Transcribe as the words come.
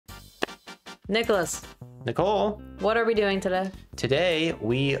Nicholas, Nicole, what are we doing today? today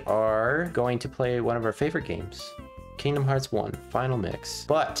we are going to play one of our favorite games, Kingdom Hearts 1 Final Mix.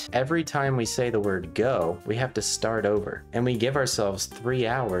 But every time we say the word go, we have to start over. And we give ourselves 3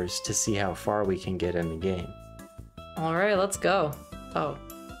 hours to see how far we can get in the game. All right, let's go. Oh.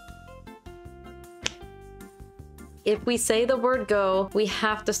 If we say the word go, we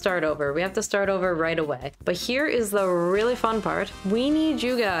have to start over. We have to start over right away. But here is the really fun part. We need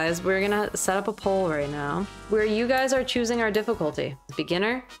you guys. We're gonna set up a poll right now where you guys are choosing our difficulty.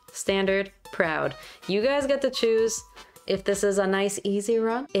 Beginner, standard, proud. You guys get to choose if this is a nice easy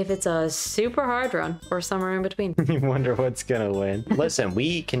run, if it's a super hard run, or somewhere in between. You wonder what's gonna win. Listen,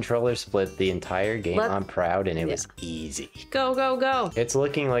 we controller split the entire game on proud and it was easy. Go, go, go. It's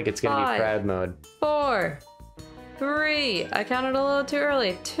looking like it's gonna 5, be proud mode. 4, 3, I counted a little too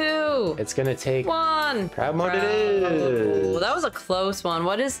early. 2, It's gonna take 1. proud mode it is. Oh, that was a close one.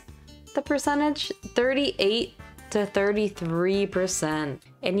 What is the percentage? 38 to 33%.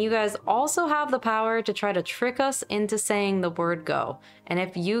 And you guys also have the power to try to trick us into saying the word go. And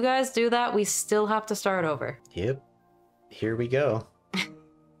if you guys do that, we still have to start over. Yep. Here we go.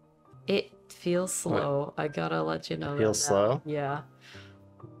 It feels slow. I gotta let you know. Feels slow? Yeah.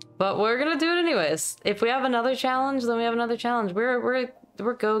 But we're gonna do it anyways. If we have another challenge, then we have another challenge. We're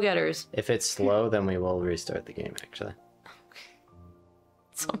go-getters. If it's slow, then we will restart the game, actually.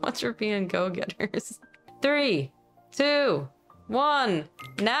 So much for being go-getters. 3, 2, 1,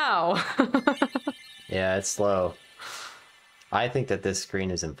 now. Yeah, it's slow. I think that this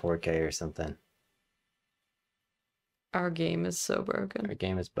screen is in 4K or something. Our game is so broken. Our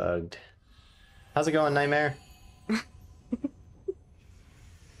game is bugged. How's it going, Nightmare?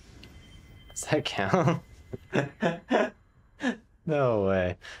 Does that count? No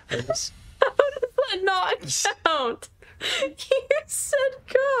way. How does that not count? You said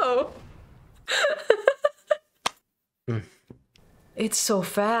go. It's so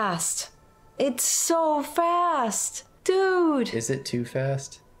fast. It's so fast. Dude. Is it too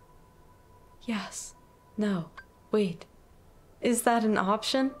fast? Yes. No. Wait. Is that an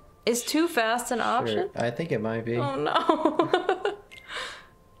option? Is too fast an option? Sure. I think it might be. Oh no.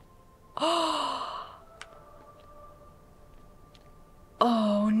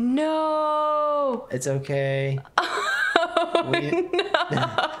 Oh no. It's okay. Oh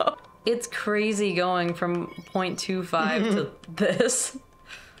no. It's crazy going from 0.25 to this.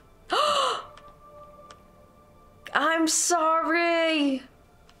 I'm sorry.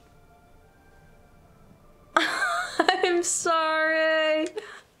 I'm sorry.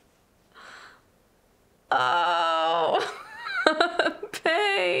 Oh.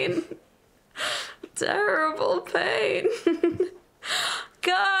 Pain. Terrible pain.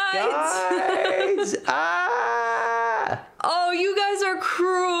 Guys! Ah! Oh, you guys are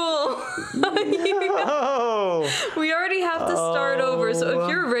cruel. No! We already have to start over, so if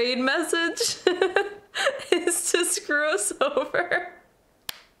your raid message is to screw us over.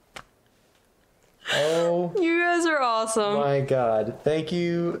 Oh. You guys are awesome. My God. Thank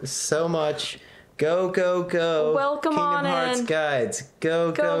you so much. Go, go, go. Welcome Kingdom on Hearts in. guids.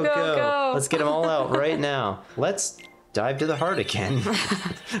 Go, go, Go, go, go. Let's get them all out right now. Let's dive to the heart again.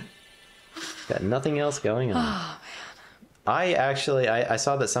 Got nothing else going on. Oh, man. I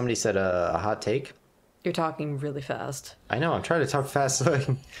saw that somebody said a hot take. You're talking really fast. I know, I'm trying to talk fast so I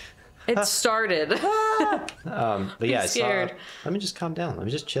can... It started. But yeah, I'm scared. Let me just calm down. Let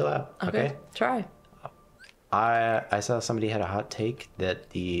me just chill out. Okay. Try. I saw somebody had a hot take that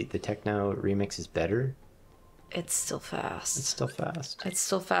the techno remix is better. It's still fast. It's still fast. It's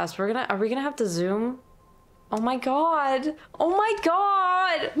still fast. Are we gonna have to zoom? Oh my god. Oh my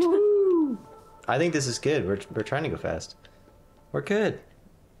god. Woo! I think this is good. We're trying to go fast. We're good.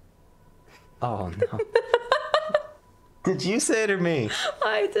 Oh no. Did you say it or me?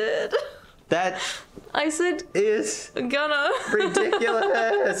 I did. That I said is gonna.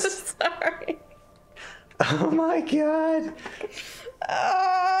 ridiculous. Sorry. Oh my god.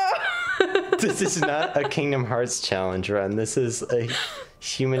 This is not a Kingdom Hearts challenge run. This is a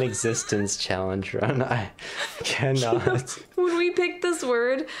human existence challenge run. I cannot. When we picked this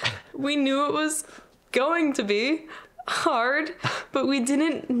word, we knew it was going to be hard, but we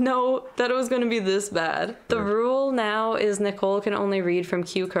didn't know that it was going to be this bad. The rule now is Nicole can only read from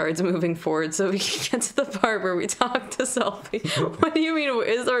cue cards moving forward, so we can get to the part where we talk to Selfie. What do you mean?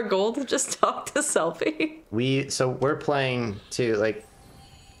 Is our goal to just talk to Selfie? We're playing to, like,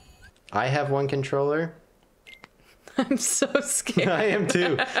 I have one controller. I'm so scared. I am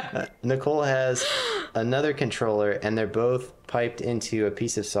too. Nicole has another controller, and they're both piped into a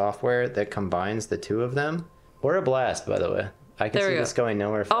piece of software that combines the two of them. We're a blast, by the way. I can see this going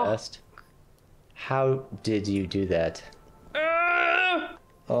nowhere fast. How did you do that?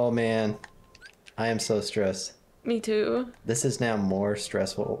 Oh man, I am so stressed. Me too. This is now more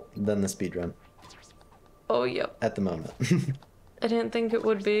stressful than the speedrun. Oh, yep. At the moment. I didn't think it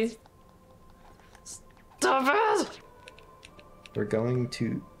would be. Stop it! We're going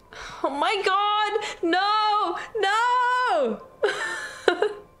to... Oh my god! No! No!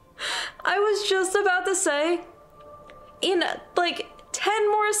 I was just about to say, in like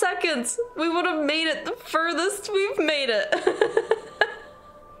 10 more seconds, we would have made it the furthest we've made it.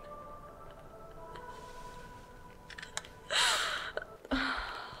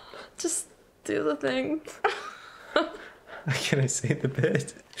 Just do the thing. Can I say the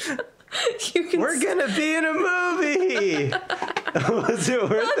bit? You can. We're gonna be in a movie! Was it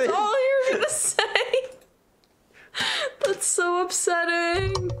worth it? That's all you're gonna say? That's so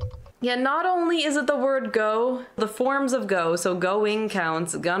upsetting. Yeah, not only is it the word go, the forms of go, so going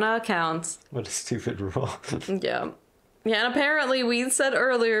counts, gonna counts. What a stupid rule. Yeah. Yeah, and apparently we said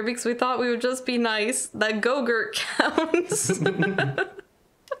earlier, because we thought we would just be nice, that go-gurt counts.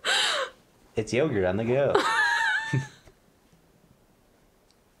 It's yogurt on the go.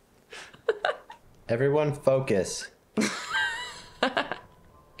 Everyone focus.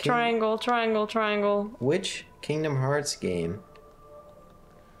 Triangle, triangle, triangle. Which Kingdom Hearts game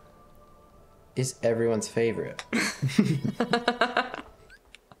is everyone's favorite?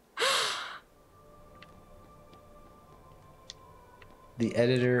 The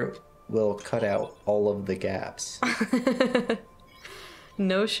editor will cut out all of the gaps.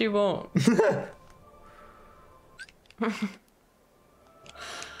 No, she won't.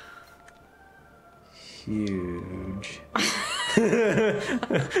 Huge. The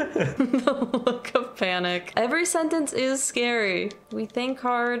look of panic. Every sentence is scary. We think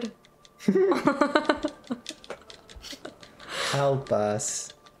hard. Help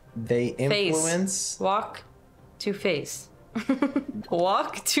us. They influence... Walk to face.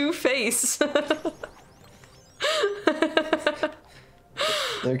 Walk to face.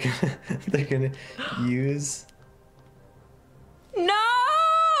 They're gonna use... No!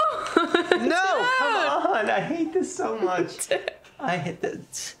 No! Come on! I hate this so much. I hate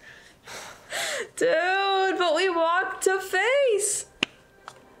this. Dude, but we walk to face.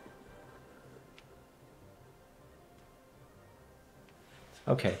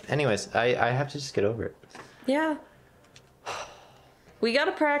 Okay, anyways, I have to just get over it. Yeah. We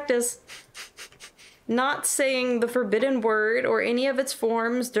gotta practice not saying the forbidden word or any of its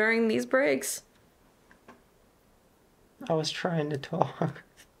forms during these breaks. I was trying to talk.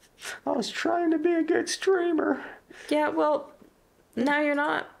 I was trying to be a good streamer. Yeah, well, now you're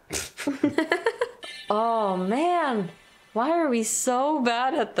not. Oh, man. Why are we so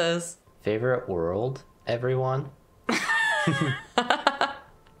bad at this? Favorite world, everyone?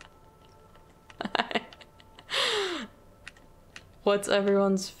 What's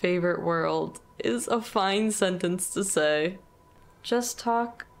everyone's favorite world is a fine sentence to say. Just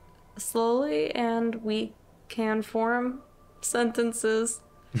talk slowly and we can form sentences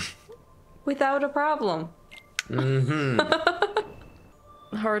without a problem. Mm-hmm.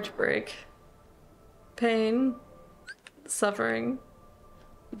 Heartbreak. Pain. Suffering.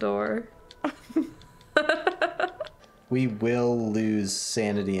 Door. We will lose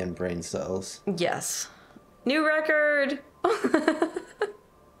sanity and brain cells. Yes. New record!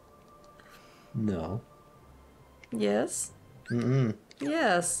 No. Yes. Mm-mm.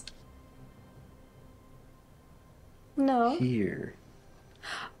 Yes. No. Here.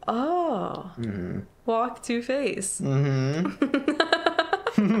 Oh. Mm-hmm. Walk to face.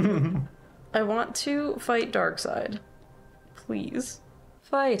 Mm-hmm. I want to fight Darkseid. Please.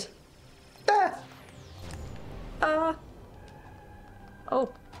 Fight. Ah.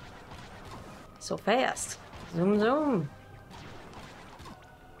 Oh. So fast. Zoom, zoom.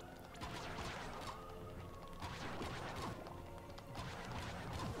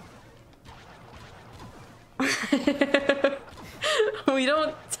 We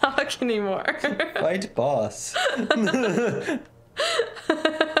don't talk anymore. Fight boss.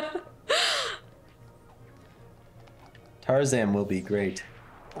 Tarzan will be great.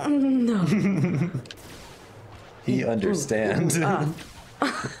 No. He understands.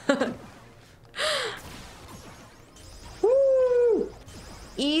 Woo!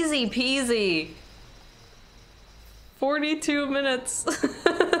 Easy peasy. 42 minutes.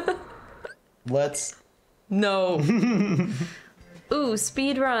 Let's... No. Ooh,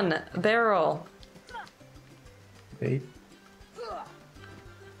 speedrun. Barrel. Wait.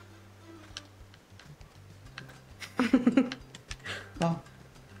 Oh.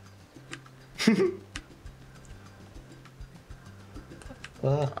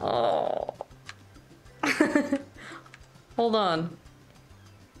 Oh. Hold on.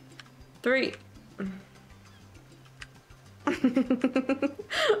 3.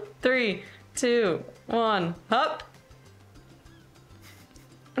 3, 2, 1. Hop.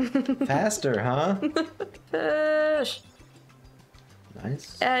 Faster, huh? Fish.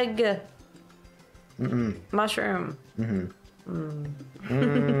 Nice. Egg. Mm-mm. Mushroom. Mm-hmm.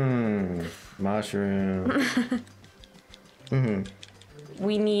 Mushroom. Mm-hmm.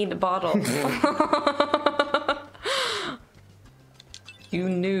 We need a bottle. You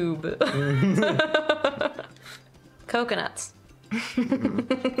noob. Coconuts.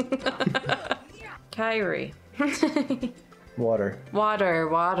 Kyrie. Water. Water,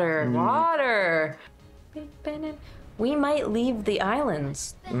 water, water. We might leave the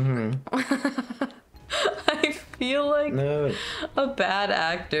islands. Mm-hmm. I feel like No. a bad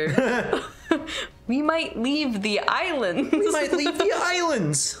actor. We might leave the islands. We might leave the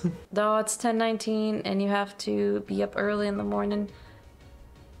islands. Though it's 10:19 and you have to be up early in the morning.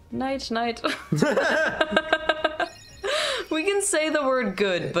 Night, night. We can say the word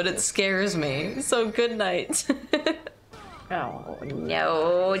good, but it scares me. So good night. Oh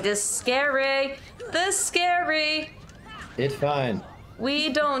no, this scary. This scary. It's fine.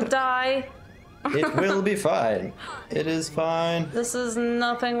 We don't die. It will be fine. It is fine. This is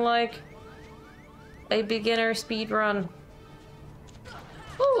nothing like a beginner speed run.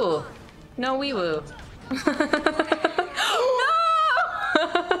 Ooh, no wee woo. No!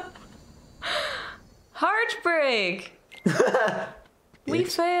 Heartbreak. We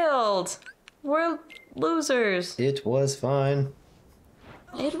failed. We're losers. It was fine.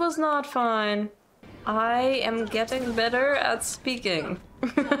 It was not fine. I am getting better at speaking.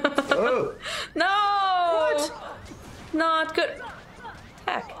 Oh! No! What? Not good.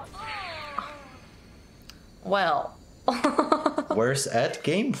 Heck. Well. Worse at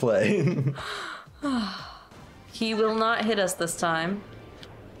gameplay. He will not hit us this time.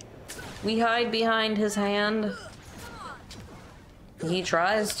 We hide behind his hand. He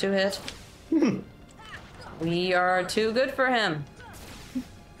tries to hit. We are too good for him.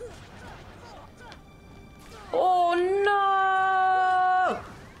 Oh no!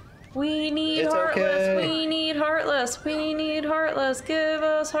 We need It's Heartless. okay. We need Heartless. We need Heartless. Give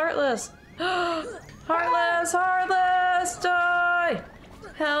us Heartless. Heartless, Heartless, die!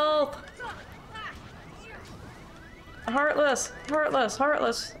 Help! Heartless, Heartless,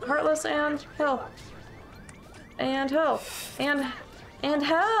 Heartless, Heartless, and help. And help. And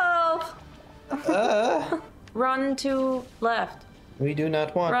help! Run to left. We do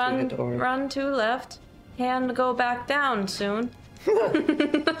not want to hit or... Run to left. And go back down soon. No!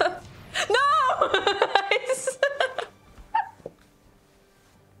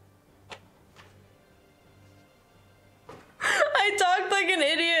 I talked like an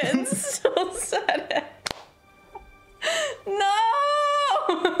idiot and still said it. No!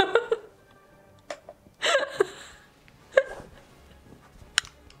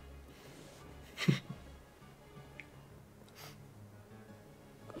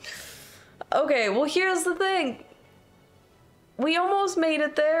 Okay, well here's the thing. We almost made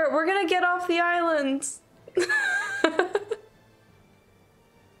it there. We're gonna get off the islands.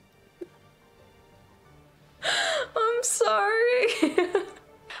 I'm sorry.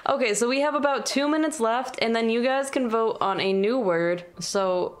 Okay, so we have about 2 minutes left, and then you guys can vote on a new word.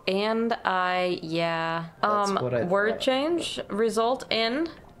 So, and I, yeah. That's what I Word thought. change, result in.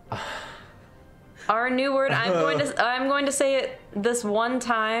 Our new word, I'm going to say it this one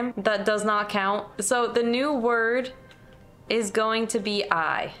time. That does not count. So the new word is going to be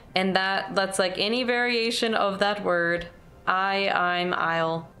I. And that's like any variation of that word. I, I'm,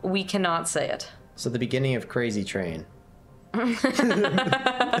 I'll. We cannot say it. So the beginning of Crazy Train. And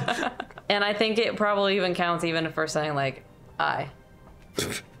I think it probably even counts even if we're saying like, I.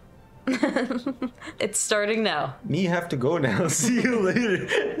 It's starting now. Me have to go now. See you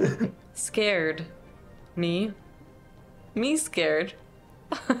later. Scared. Me scared.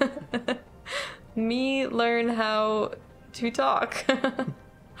 Me learn how to talk.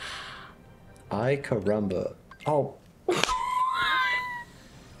 I caramba. Oh.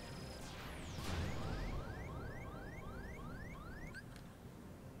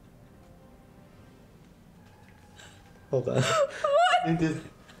 Hold on. What? What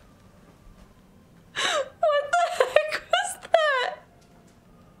the heck was that?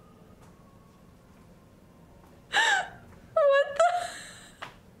 What the?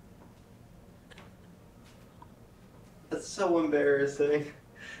 That's so embarrassing.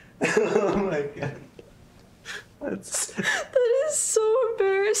 Oh my god. That is so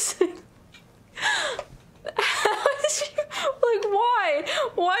embarrassing. How did you, like, why?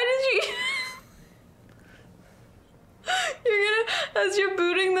 Why did you? As you're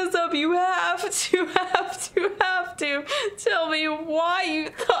booting this up, you have to tell me why you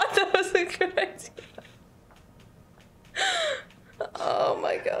thought that was a good idea. Oh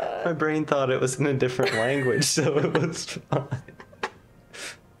my god. My brain thought it was in a different language, so it was fine.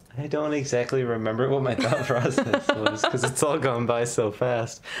 I don't exactly remember what my thought process was, because it's all gone by so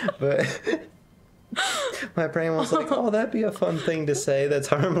fast. But my brain was like, oh, that'd be a fun thing to say that's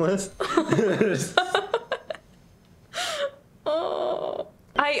harmless.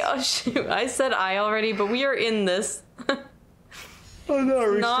 Shoot, I said I already, but we are in this. Oh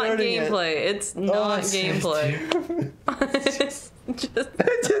no, It's not gameplay. It's not gameplay. It's just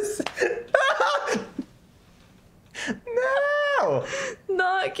No!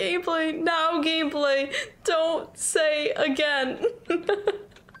 not gameplay. Now gameplay. Don't say again.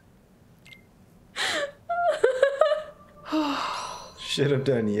 Should have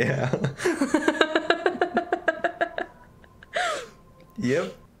done, yeah.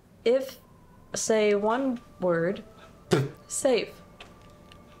 Yep. If, say one word, safe.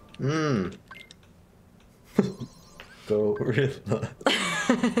 Gorilla.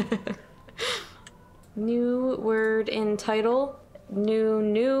 New word in title.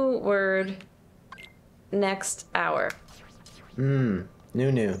 New word next hour. New.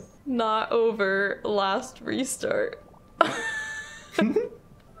 Not over last restart.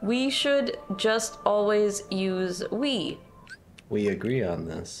 We should just always use we. We agree on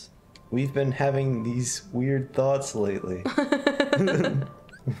this. We've been having these weird thoughts lately.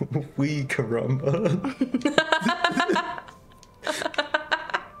 We caramba.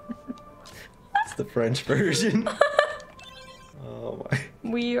 It's the French version. Oh my.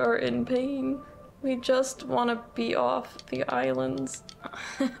 We are in pain. We just want to be off the islands.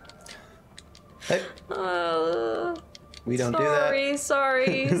 Hey, we don't do that.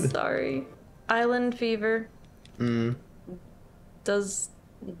 Sorry. Island fever. Does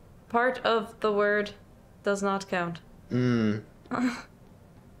part of the word does not count.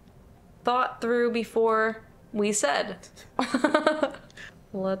 Thought through before we said.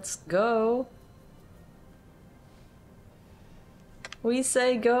 Let's go. We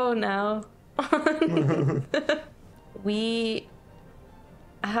say go now. We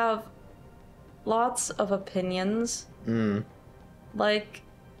have lots of opinions. Like,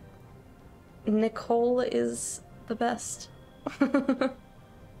 Nicole is the best.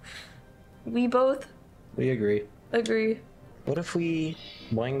 We both We agree. agree. What if we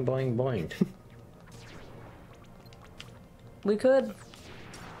boing boing boing? We could.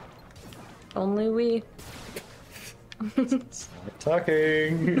 Only we. Stop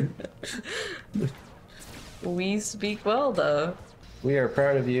talking. We speak well, though. We are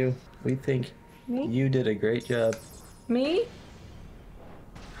proud of you. We think you did a great job. Me?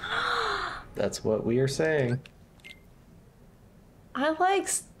 That's what we are saying. I like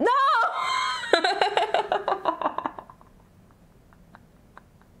no!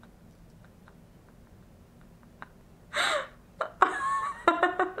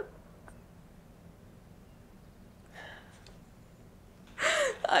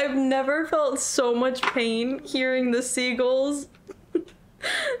 I've never felt so much pain hearing the seagulls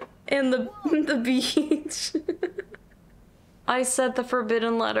and the beach. I said the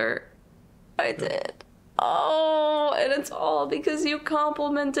forbidden letter. I did. Oh, and it's all because you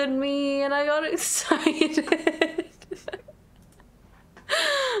complimented me and I got excited.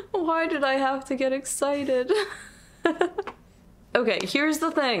 Why did I have to get excited? Okay, here's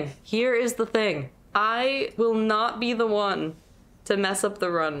the thing. Here is the thing. I will not be the one to mess up the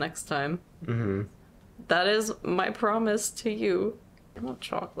run next time. That is my promise to you. I want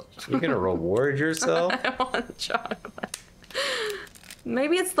chocolate. You're gonna reward yourself? I want chocolate.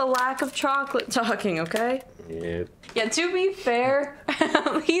 Maybe it's the lack of chocolate talking, okay? Yep. Yeah, to be fair,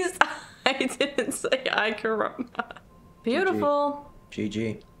 at least I didn't say I caramba. Beautiful.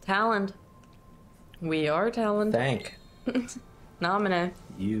 GG. Talent. We are talent. Thank Nominate.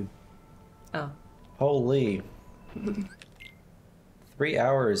 you. Oh. Holy. 3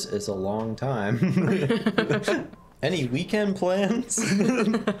 hours is a long time. Any weekend plans?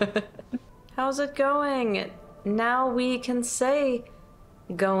 How's it going? Now we can say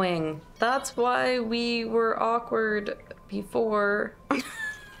going. That's why we were awkward before.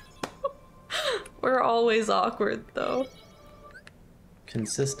 We're always awkward though.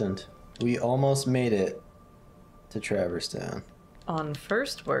 Consistent. We almost made it to Traverstown. On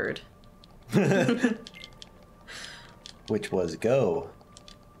first word. Which was go.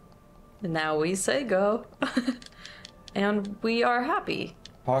 Now we say go. And we are happy.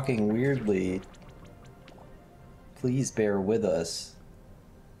 Talking weirdly. Please bear with us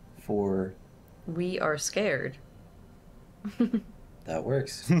for We are scared. That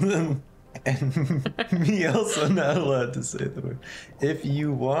works. And me also not allowed to say the word. If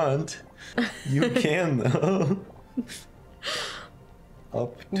you want, you can though.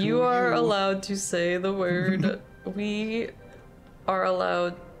 Up to You are allowed to say the word. We are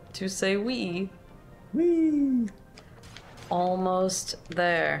allowed to say we. Whee! Almost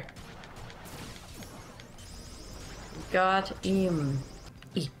there. Got him.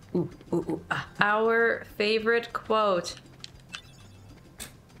 Ooh, ooh, ooh, ah. Our favorite quote.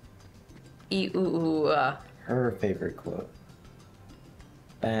 Ooh, ooh, ah. Her favorite quote.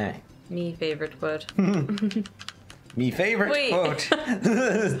 Bang. Me favorite quote. Me favorite Wait. quote.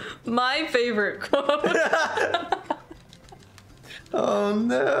 My favorite quote. Oh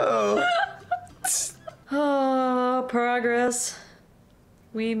no. Oh, progress.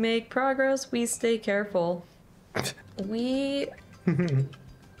 We make progress, we stay careful. We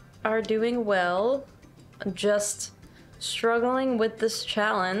are doing well, just struggling with this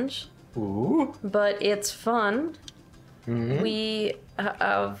challenge, Ooh. but it's fun. Mhm. We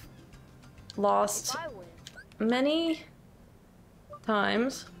have lost many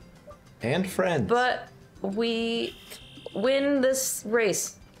times, And friends. but we win this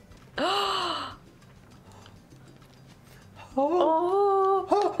race. Oh. Oh,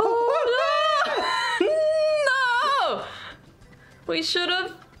 oh no! We should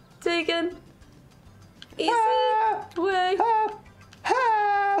have taken easy way.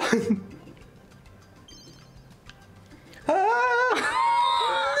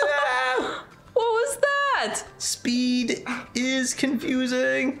 What was that? Speed is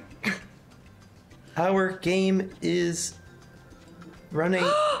confusing. Our game is running.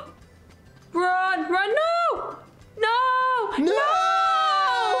 Run, run, no! No! No!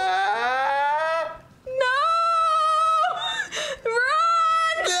 No!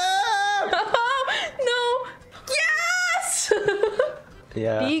 Run! No! Yes!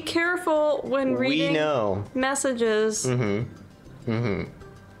 Yeah. Be careful when reading We know. messages. Mm-hmm. Mm-hmm.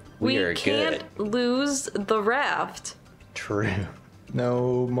 We are can't lose the raft. True.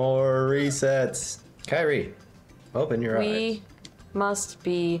 No more resets. Kyrie, open your eyes. We must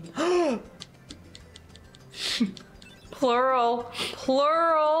be plural,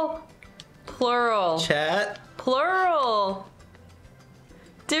 plural, plural, Chat. plural.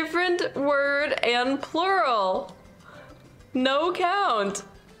 Different word and plural. No count.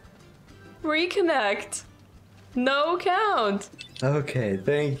 Reconnect. No count. Okay,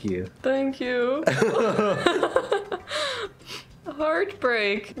 thank you. Thank you.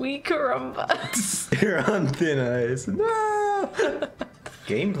 Heartbreak. We caramba. You're on thin ice. No!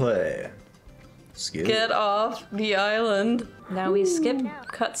 Gameplay. Skip. Get off the island. Now we skip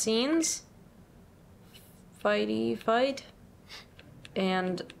cutscenes. Fighty fight.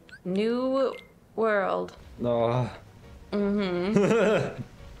 And new world. Oh. Mm-hmm.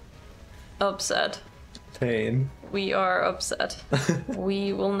 Upset. Pain. We are upset.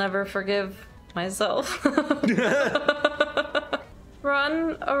 We will never forgive myself.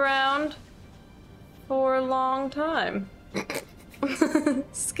 Run around for a long time.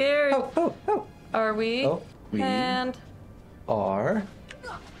 Scared. Oh. Are we? Oh, we And are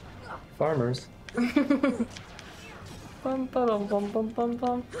farmers. bum bum bum bum bum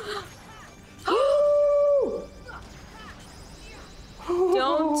bum.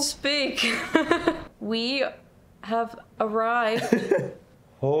 Don't speak. We have arrived.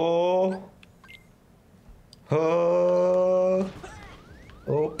 Oh. Oh.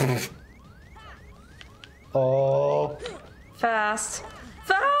 Oh. Oh. Fast.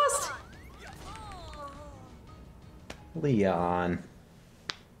 Fast! Leon.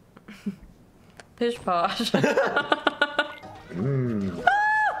 Pish posh.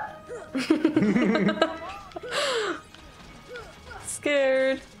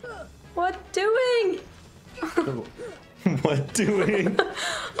 Scared. What doing? What doing?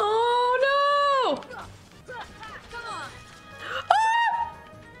 Oh no! Ah!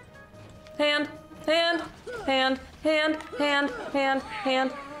 Hand, hand, hand, hand, hand, hand,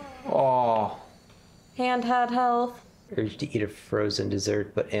 hand. Oh. Hand had health. Urge to eat a frozen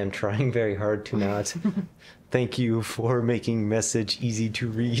dessert, but am trying very hard to not. Thank you for making message easy to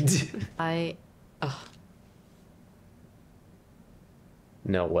read.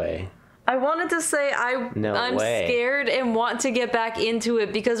 No way. I wanted to say No I'm way. scared and want to get back into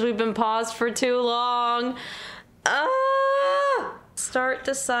it because we've been paused for too long. Ah! Start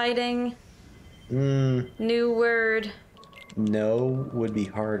deciding. New word. No would be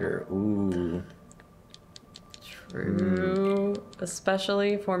harder. Ooh. True.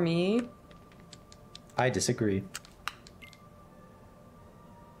 Especially for me. I disagree.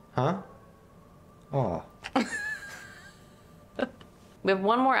 Huh? Oh. We have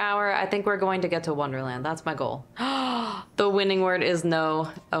 1 more hour. I think we're going to get to Wonderland. That's my goal. The winning word is no.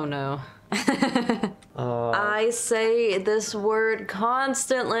 Oh no. I say this word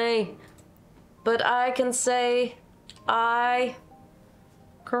constantly, but I can say caramba.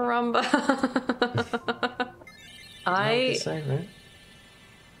 I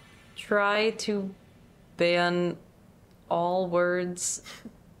try to ban all words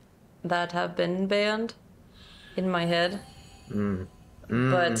that have been banned in my head.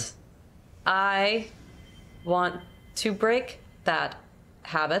 But I want to break that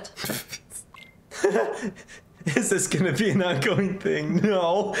habit. Is this gonna be an ongoing thing?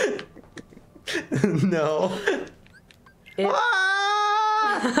 No. No.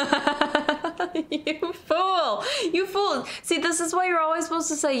 You fool! You fool! See, this is why you're always supposed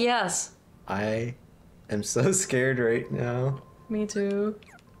to say yes. I am so scared right now. Me too.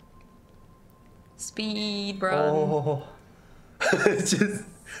 Speed run. Oh. Just...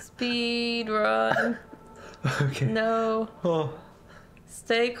 Speed run. Okay. No. Oh.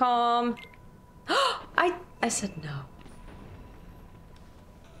 Stay calm. I said no.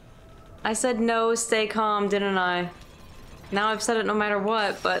 I said no, stay calm, didn't I? Now I've said it no matter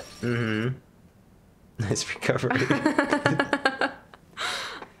what, but... Mm-hmm. Nice recovery.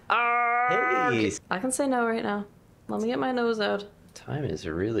 Hey! I can say no right now. Let me get my nose out. Time is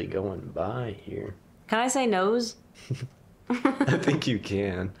really going by here. Can I say nose? I think you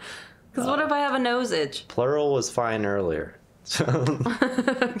can. Because what if I have a nose itch? Plural was fine earlier. So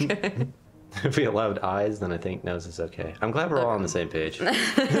Okay. if we allowed eyes, then I think nose is okay. I'm glad we're all on the same page.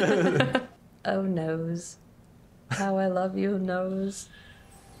 Oh, nose. How I love you, nose.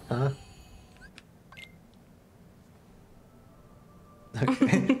 Huh?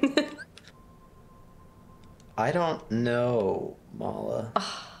 Okay. I don't know, Mala.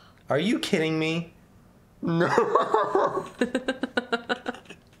 Are you kidding me? No.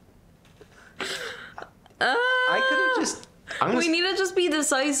 I could have just... We need to just be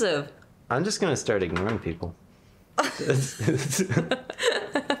decisive. I'm just gonna start ignoring people.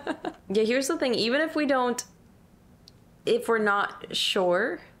 Yeah, here's the thing. Even if we don't... If we're not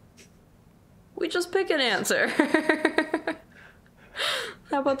sure, we just pick an answer.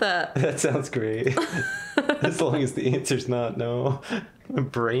 How about that? That sounds great. As long as the answer's not no. My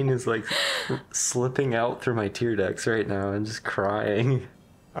brain is like slipping out through my tear ducts right now and just crying.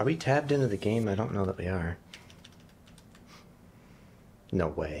 Are we tabbed into the game? I don't know that we are. No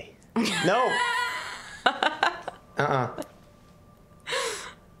way. No!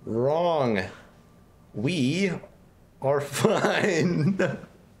 Wrong. We are fine.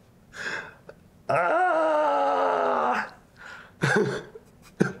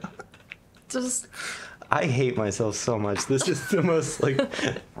 Just... I hate myself so much. This is the most, like,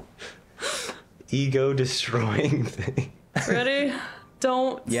 ego-destroying thing. Ready?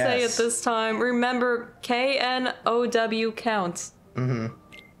 Don't say it this time. Remember, K-N-O-W counts. Mm-hmm.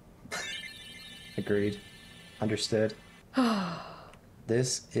 Agreed. Understood.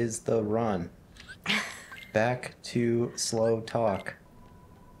 This is the run. Back to slow talk.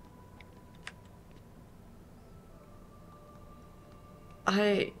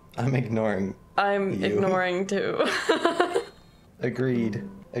 I'm ignoring. I'm you. ignoring too. Agreed.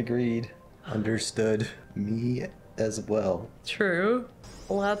 Agreed. Understood. Me as well. True.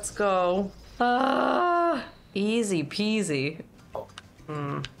 Let's go. Easy peasy.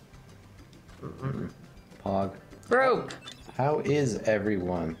 Pog. Rope. How is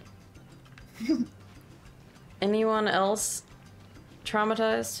everyone? Anyone else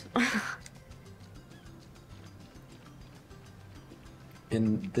traumatized?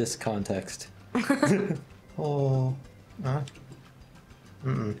 In this context. Oh.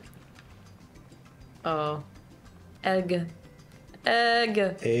 Oh. Egg. Egg.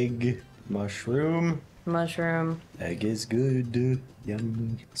 Egg. Mushroom. Mushroom. Egg is good.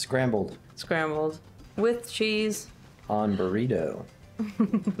 Yummy. Scrambled. Scrambled. With cheese. On burrito.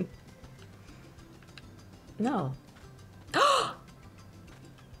 No.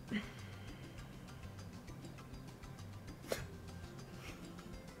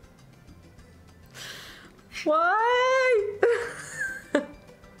 Why?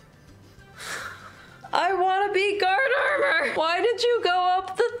 I want to be guard armor. Why did you go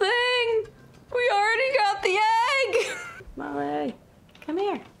up the thing? We already got the egg. Molly, come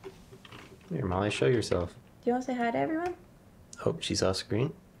here. Here, Molly, show yourself. Do you want to say hi to everyone? Oh, she's off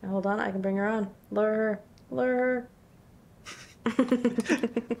screen. Hold on, I can bring her on. Lure her. Lure her.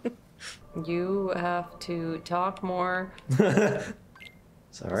 You have to talk more.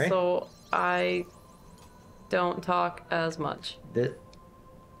 Sorry. So I don't talk as much.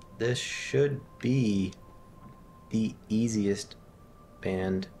 This should be the easiest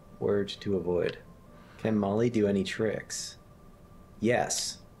Banned word to avoid. Can Molly do any tricks?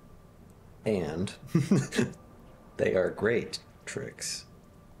 Yes. And they are great tricks.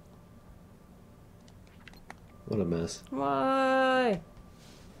 What a mess. Why?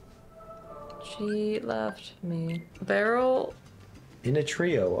 She left me. Barrel? In a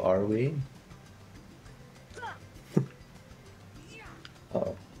trio, are we?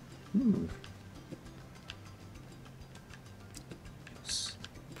 Oh.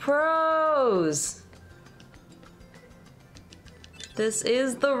 Pros! This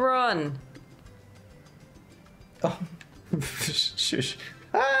is the run. Oh. Shush.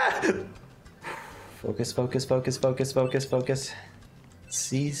 Ah! Focus, focus, focus, focus, focus, focus.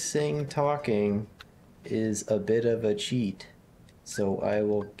 Ceasing talking is a bit of a cheat, so I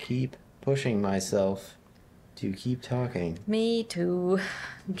will keep pushing myself to keep talking. Me too.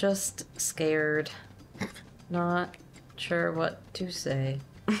 Just scared. Not sure what to say.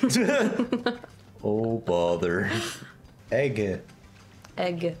 Oh, bother. Egg.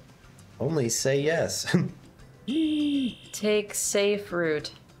 Egg. Only say yes. Take safe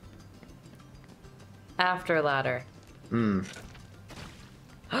route. After ladder.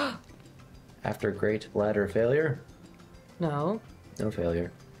 After great ladder failure? No. No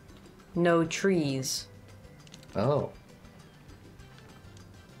failure. No trees. Oh.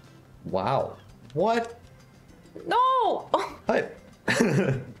 Wow. What? No! What?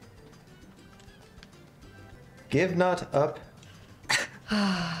 Give not up.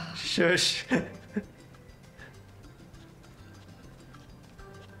 Shush.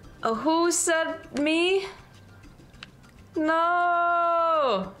 Oh, who said me?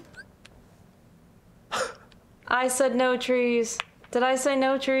 No! I said no trees. Did I say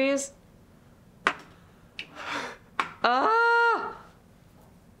no trees? Ah!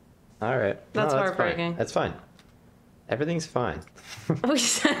 All right. That's fine. heartbreaking. That's fine. Everything's fine. We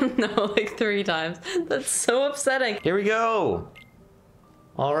said no like 3 times. That's so upsetting. Here we go.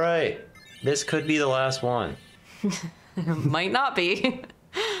 All right. This could be the last one. Might not be.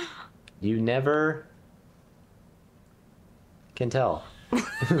 You never can tell.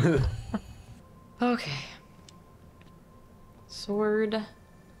 Okay. Sword,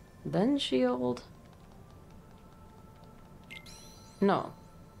 then shield. No.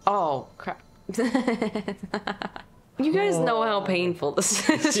 Oh, crap. You guys know how painful this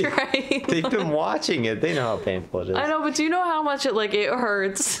is, right? They've been watching it. They know how painful it is. I know, but do you know how much it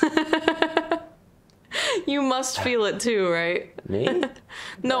hurts? You must feel it too, right? Me?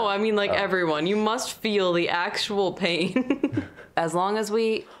 No, I mean everyone. You must feel the actual pain. As long as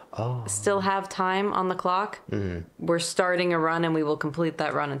we still have time on the clock, we're starting a run and we will complete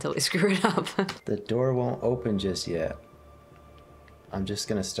that run until we screw it up. The door won't open just yet. I'm just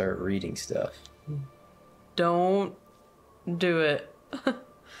gonna start reading stuff. Don't do it.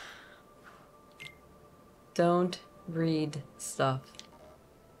 Don't read stuff.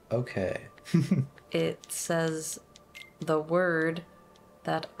 Okay. It says the word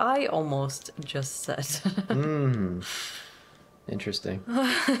that I almost just said. Interesting.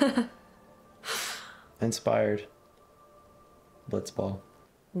 Inspired. Blitzball.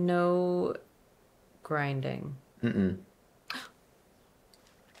 No grinding.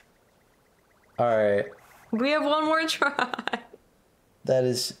 All right. We have one more try. That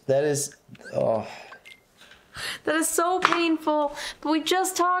is, oh. That is so painful, but we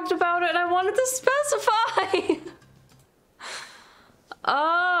just talked about it and I wanted to specify.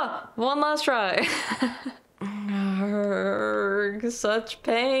 One last try. Such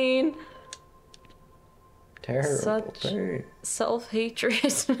pain. Terrible Such pain.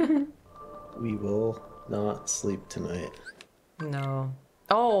 self-hatred. We will not sleep tonight. No.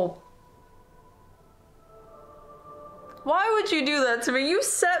 Oh. Why would you do that to me? You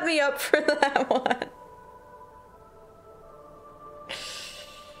set me up for that one.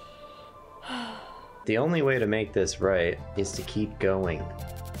 The only way to make this right is to keep going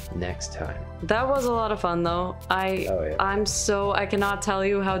next time. That was a lot of fun though. I cannot tell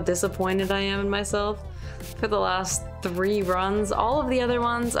you how disappointed I am in myself for the last 3 runs. All of the other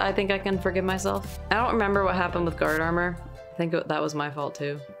ones, I think I can forgive myself. I don't remember what happened with guard armor. I think that was my fault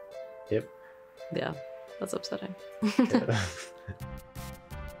too. Yep. Yeah, that's upsetting. Yeah.